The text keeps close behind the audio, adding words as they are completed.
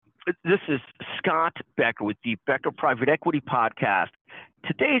This is Scott Becker with the Becker Private Equity Podcast.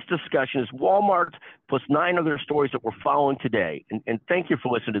 Today's discussion is Walmart plus 9 other stories that we're following today. And thank you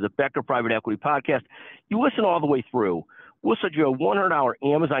for listening to the Becker Private Equity Podcast. You listen all the way through. We'll send you a $100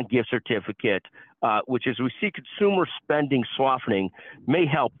 Amazon gift certificate, which, as we see consumer spending softening, may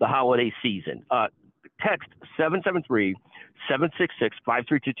help the holiday season. Text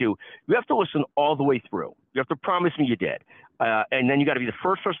 773-766-5322. You have to listen all the way through. You have to promise me you did. And then you got to be the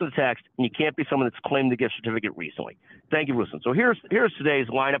first person to text, and you can't be someone that's claimed the gift certificate recently. Thank you for listening. So here's today's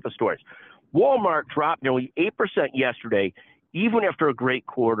lineup of stories. Walmart dropped nearly 8% yesterday, even after a great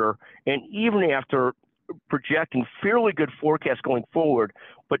quarter, and even after projecting fairly good forecasts going forward,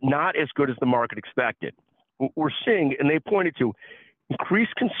 but not as good as the market expected. We're seeing, and they pointed to,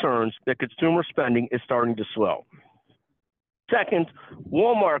 increased concerns that consumer spending is starting to slow. Second,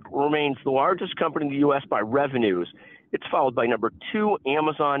 Walmart remains the largest company in the U.S. by revenues. It's followed by number 2,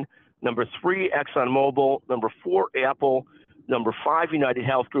 Amazon, number 3, ExxonMobil, number 4, Apple, number 5, United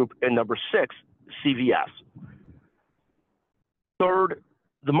Health Group, and number 6, CVS. Third,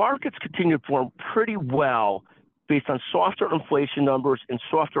 the markets continue to perform pretty well based on softer inflation numbers and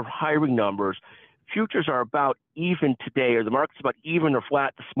softer hiring numbers. Futures are about even today, or the market's about even or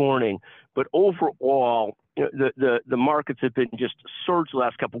flat this morning. But overall, the markets have been just surged the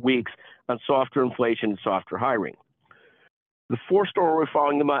last couple of weeks on softer inflation and softer hiring. The fourth story we're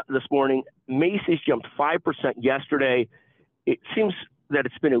following them up this morning, Macy's jumped 5% yesterday. It seems that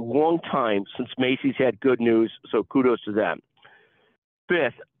it's been a long time since Macy's had good news, so kudos to them.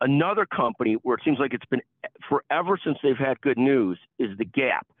 Fifth, another company where it seems like it's been forever since they've had good news is The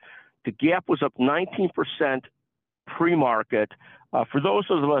Gap. The Gap was up 19% pre-market. For those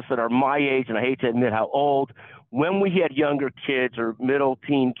of us that are my age, and I hate to admit how old, when we had younger kids or middle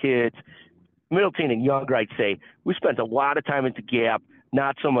teen and younger, I'd say, we spent a lot of time at The Gap,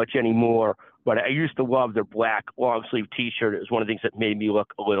 not so much anymore, but I used to love their black long-sleeve T-shirt. It was one of the things that made me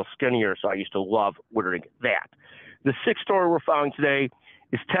look a little skinnier, so I used to love wearing that. The sixth story we're following today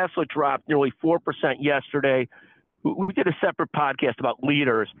is Tesla dropped nearly 4% yesterday. We did a separate podcast about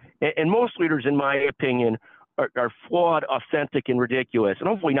leaders, and most leaders, in my opinion, are flawed, authentic, and ridiculous, and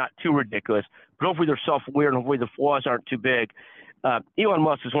hopefully not too ridiculous, but hopefully they're self-aware, and hopefully the flaws aren't too big. Elon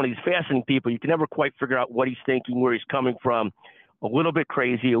Musk is one of these fascinating people. You can never quite figure out what he's thinking, where he's coming from. A little bit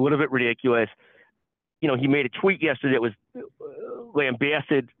crazy, a little bit ridiculous. You know, he made a tweet yesterday that was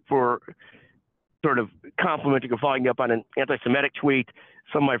lambasted for sort of complimenting or following up on an anti-Semitic tweet.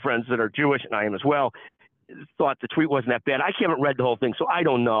 Some of my friends that are Jewish, and I am as well, thought the tweet wasn't that bad. I haven't read the whole thing, so I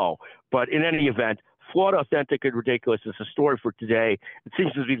don't know. But in any event, flawed, authentic, and ridiculous is the story for today. It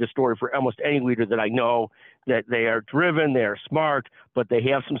seems to be the story for almost any leader that I know, that they are driven, they are smart, but they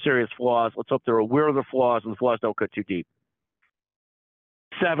have some serious flaws. Let's hope they're aware of the flaws and the flaws don't cut too deep.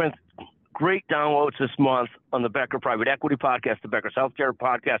 Seventh, great downloads this month on the Becker Private Equity Podcast, the Becker's Healthcare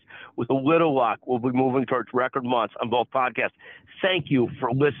Podcast. With a little luck, we'll be moving towards record months on both podcasts. Thank you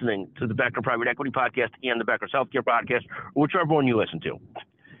for listening to the Becker Private Equity Podcast and the Becker's Healthcare Podcast, whichever one you listen to.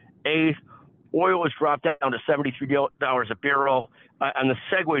 Eighth, oil has dropped down to $73 a barrel. On the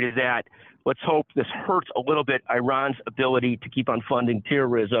segue to that, let's hope this hurts a little bit Iran's ability to keep on funding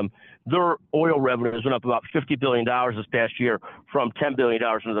terrorism. Their oil revenues went up about $50 billion this past year from $10 billion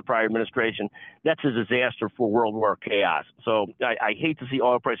under the prior administration. That's a disaster for world war chaos. So I hate to see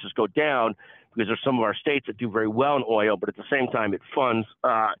oil prices go down because there's some of our states that do very well in oil, but at the same time it funds,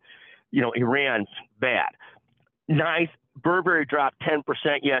 Iran bad. Ninth, Burberry dropped 10%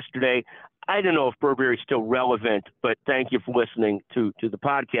 yesterday. I don't know if Burberry is still relevant, but thank you for listening to the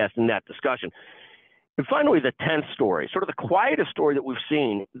podcast and that discussion. And finally, the 10th story, sort of the quietest story that we've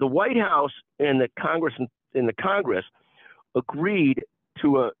seen. The White House and the Congress agreed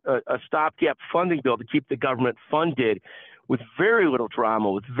to a stopgap funding bill to keep the government funded with very little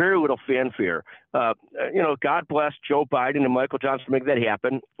drama, with very little fanfare. God bless Joe Biden and Michael Johnson to make that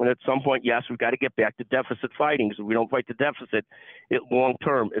happen. And at some point, yes, we've got to get back to deficit fighting, because if we don't fight the deficit, it long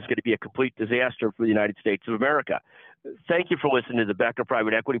term is going to be a complete disaster for the United States of America. Thank you for listening to the Becker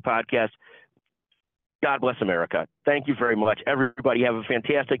Private Equity Podcast. God bless America. Thank you very much. Everybody have a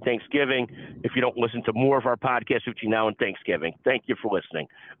fantastic Thanksgiving. If you don't listen to more of our podcasts between now and Thanksgiving, thank you for listening.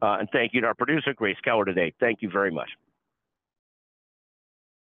 And thank you to our producer, Grace Keller, today. Thank you very much.